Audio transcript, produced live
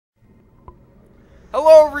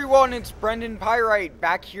Hello everyone, it's Brendan Pyrite,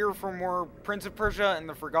 back here for more Prince of Persia and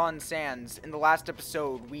the Forgotten Sands. In the last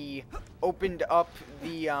episode, we opened up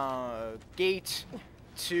the gate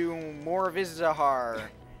to more of Izdahar,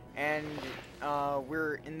 and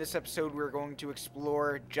in this episode we're going to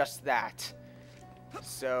explore just that.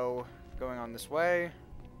 So, going on this way,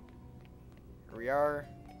 here we are,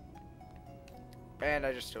 and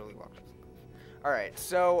I just totally walked off the cliff. Alright,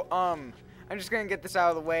 so, I'm just gonna get this out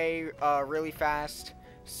of the way really fast.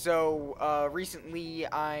 So recently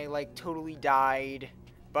I totally died,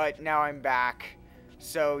 but now I'm back.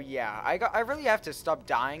 So yeah, I really have to stop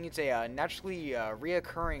dying. It's a naturally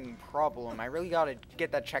reoccurring problem. I really gotta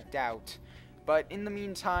get that checked out. But in the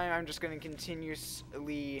meantime, I'm just gonna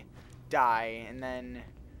continuously die and then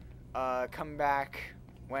come back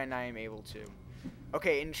when I'm able to.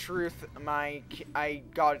 Okay, in truth, I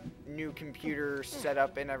got new computer set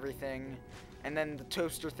up and everything, and then the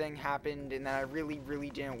toaster thing happened, and then I really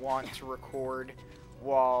didn't want to record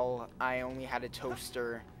while I only had a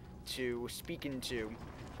toaster to speak into.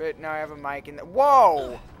 But now I have a mic and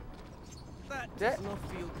whoa! That does not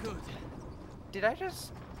feel good. Did I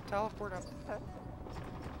just teleport up that?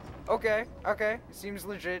 Okay. Seems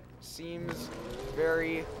legit. Seems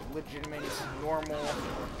very legitimate, normal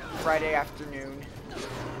Friday afternoon.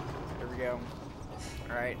 There we go.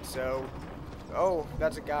 Alright, so... Oh,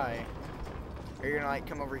 that's a guy. Are you gonna,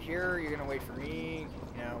 come over here? You're gonna wait for me?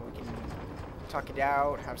 You know, we can talk it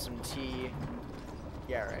out, have some tea.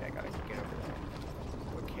 Yeah, right, I gotta get over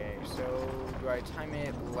there. Okay, so do I time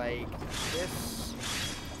it like this?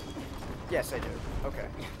 Yes, I do. Okay.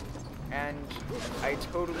 And I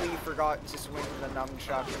totally forgot to swing the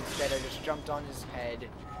nunchuck. Instead, I just jumped on his head,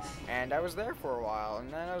 and I was there for a while.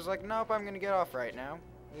 And then I was like, nope, I'm gonna get off right now.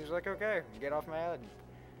 He was like, okay, get off my head.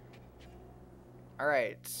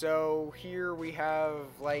 Alright, so here we have,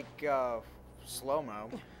 slow-mo.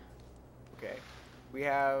 Okay. We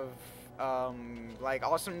have,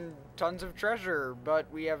 awesome tons of treasure,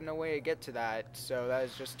 but we have no way to get to that, so that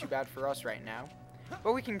is just too bad for us right now.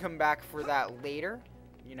 But we can come back for that later,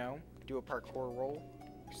 you know, do a parkour roll,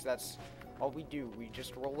 because that's all we do. We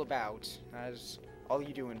just roll about. That is all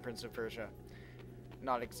you do in Prince of Persia.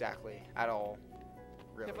 Not exactly, at all,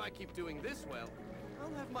 really. If I keep doing this well,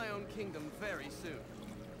 I'll have my own kingdom very soon.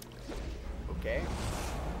 Okay.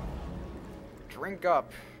 Drink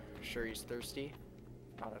up. Sure he's thirsty?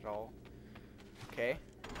 Not at all. Okay.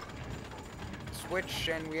 Switch,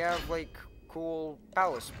 and we have, cool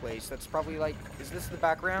palace place. That's probably, is this the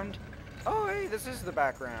background? Oh, hey, this is the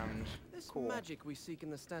background. This cool. magic we seek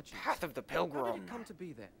in the statues. Path of the How did Pilgrim. it come to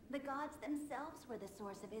be there? The gods themselves were the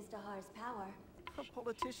source of Izdahar's power. A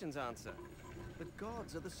politician's answer. The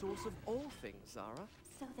gods are the source of all things, Zara.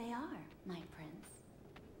 So they are, my prince.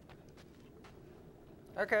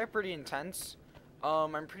 Okay, pretty intense.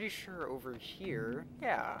 I'm pretty sure over here,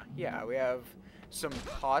 yeah, we have some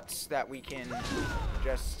pots that we can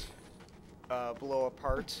just blow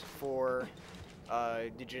apart for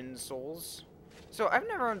the Jinn souls. So I've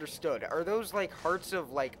never understood. Are those hearts of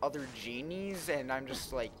other genies, and I'm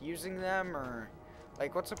just using them, or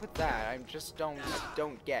what's up with that? I just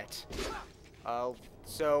don't get.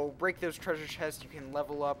 So break those treasure chests. You can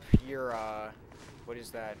level up your what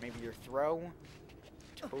is that? Maybe your throw.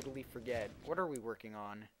 Totally forget. What are we working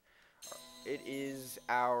on? It is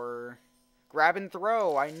our grab and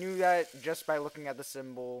throw. I knew that just by looking at the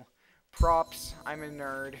symbol. Props. I'm a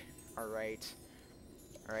nerd. Alright.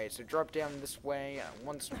 Alright, so drop down this way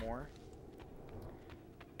once more.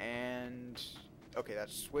 And... okay,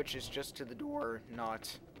 that switch is just to the door, not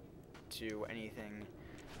to anything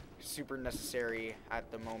super necessary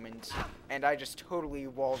at the moment. And I just totally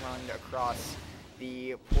wall-runned across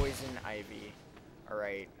the poison ivy.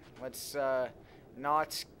 Alright, let's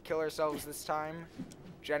not kill ourselves this time.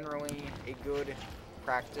 Generally a good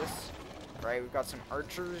practice. Right, we've got some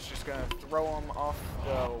archers, just gonna throw them off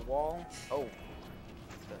the wall.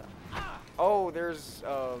 Oh, there's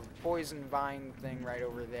a poison vine thing right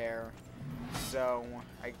over there. So,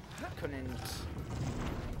 I couldn't,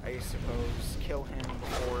 I suppose, kill him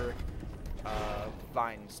before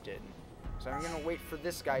vines did. So I'm gonna wait for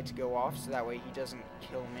this guy to go off so that way he doesn't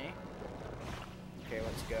kill me. Okay,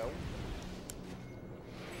 let's go.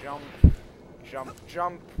 Jump, jump,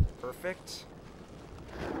 jump. Perfect.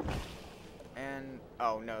 And,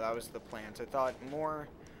 oh no, that was the plant. I thought more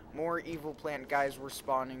evil plant guys were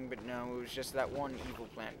spawning, but no, it was just that one evil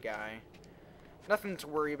plant guy. Nothing to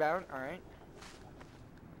worry about, alright.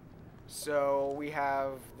 So, we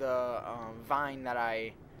have the vine that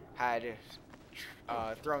I had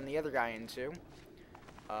thrown the other guy into.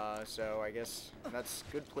 So I guess that's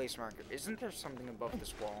good place marker. Isn't there something above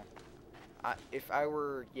this wall? If I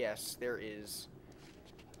were... Yes, there is.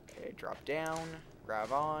 Okay, drop down.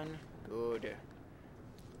 Grab on. Good.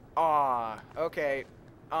 Okay.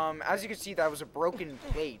 As you can see, that was a broken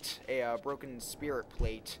plate. A broken spirit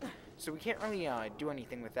plate. So we can't really do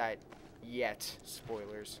anything with that yet.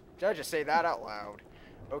 Spoilers. Did I just say that out loud?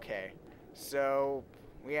 Okay. So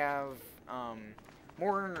we have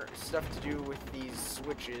more stuff to do with these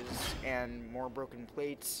switches and more broken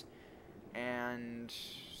plates and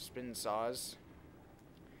spin saws.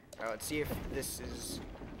 Let's see if this is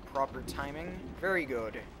proper timing. Very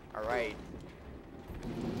good. Alright.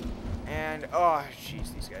 And, oh,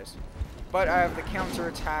 jeez, these guys. But I have the counter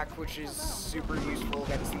attack, which is super useful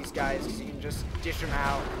against these guys, because you can just dish them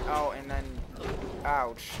out. Oh, and then,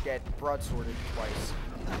 ouch, get broadsworded twice.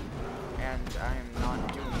 And I am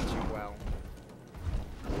not doing too well.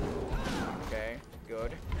 Okay,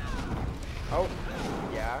 good. Oh,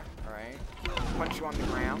 yeah, alright. Punch you on the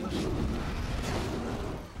ground.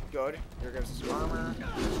 Good. There goes his armor.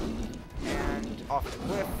 And off the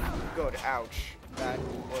cliff. Good, ouch. That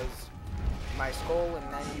was my skull,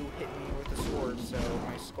 and then you hit me with the sword, so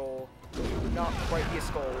my skull would not quite be a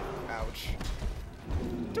skull. Ouch.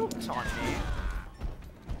 Don't taunt me.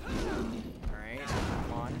 Alright,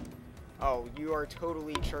 come on. Oh, you are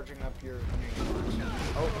totally charging up your...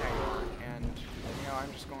 Oh, now you are. And, you know,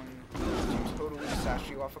 I'm just going to totally sash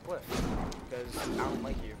you off a cliff, because I don't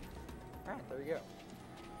like you. Alright, there we go.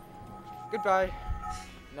 Goodbye.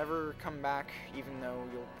 Never come back, even though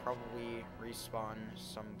you'll probably respawn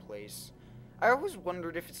someplace. I always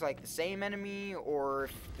wondered if it's like the same enemy, or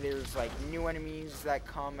if there's like new enemies that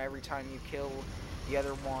come every time you kill the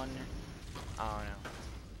other one. I don't know.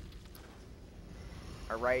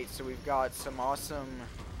 Alright, so we've got some awesome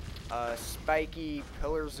spiky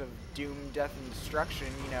pillars of doom, death, and destruction.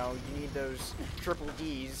 You know, you need those triple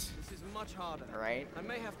Ds. This is much harder. Alright, I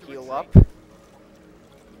may have to heal retreat. up.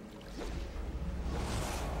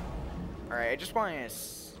 Alright, I just want to...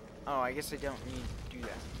 Oh, I guess I don't need to do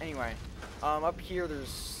that. Anyway, up here there's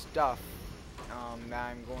stuff that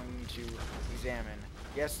I'm going to examine.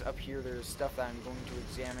 Yes, up here there's stuff that I'm going to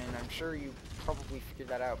examine. I'm sure you probably figured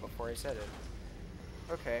that out before I said it.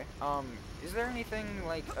 Okay, is there anything,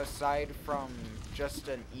 like, aside from just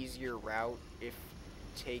an easier route if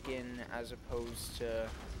taken as opposed to...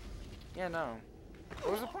 Yeah, no.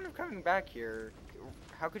 What was the point of coming back here?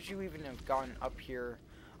 How could you even have gone up here?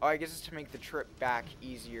 Oh, I guess it's to make the trip back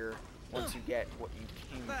easier once you get what you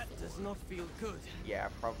came for. That does not feel good. Yeah,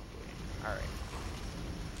 probably. Alright.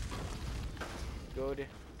 Good.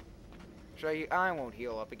 Should I won't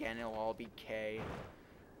heal up again, it'll all be K.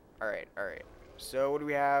 Alright, alright. So what do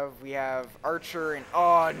we have? We have Archer and...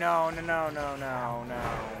 Oh, no. Oh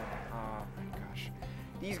my gosh.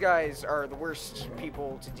 These guys are the worst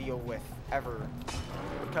people to deal with ever.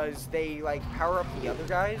 Because they, like, power up the other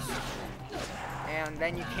guys. And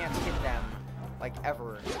then you can't hit them, like,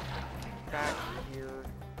 ever. Back here,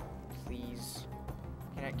 please.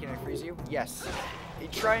 Can I freeze you? Yes. You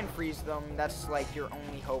try and freeze them. That's, like, your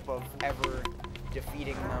only hope of ever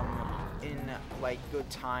defeating them in, like, good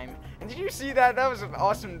time. And did you see that? That was an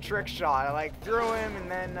awesome trick shot. I, like, threw him,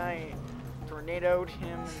 and then I tornadoed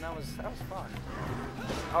him, and that was fun.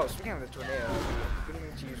 Oh, speaking of the tornado, good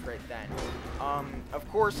thing to use right then. Of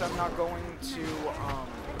course, I'm not going to,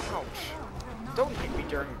 ouch. Don't hit me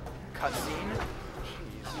during cutscene.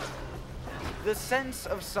 Jeez. The sense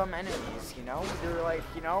of some enemies, you know? They're like,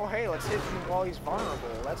 you know, hey, let's hit him while he's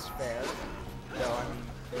vulnerable. That's fair. Though, I mean,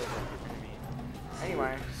 they're enemy.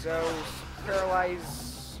 Anyway, so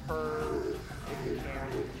paralyze her if you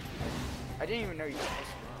can. I didn't even know you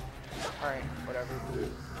could. Alright, whatever.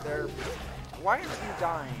 Why aren't you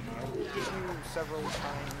dying? I hit you several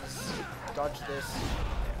times. Dodge this.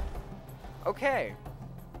 Okay.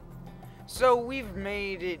 So we've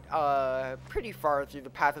made it pretty far through the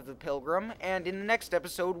path of the pilgrim, and in the next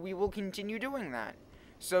episode we will continue doing that.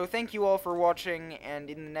 So thank you all for watching, and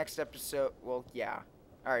in the next episode, well, yeah.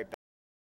 Alright.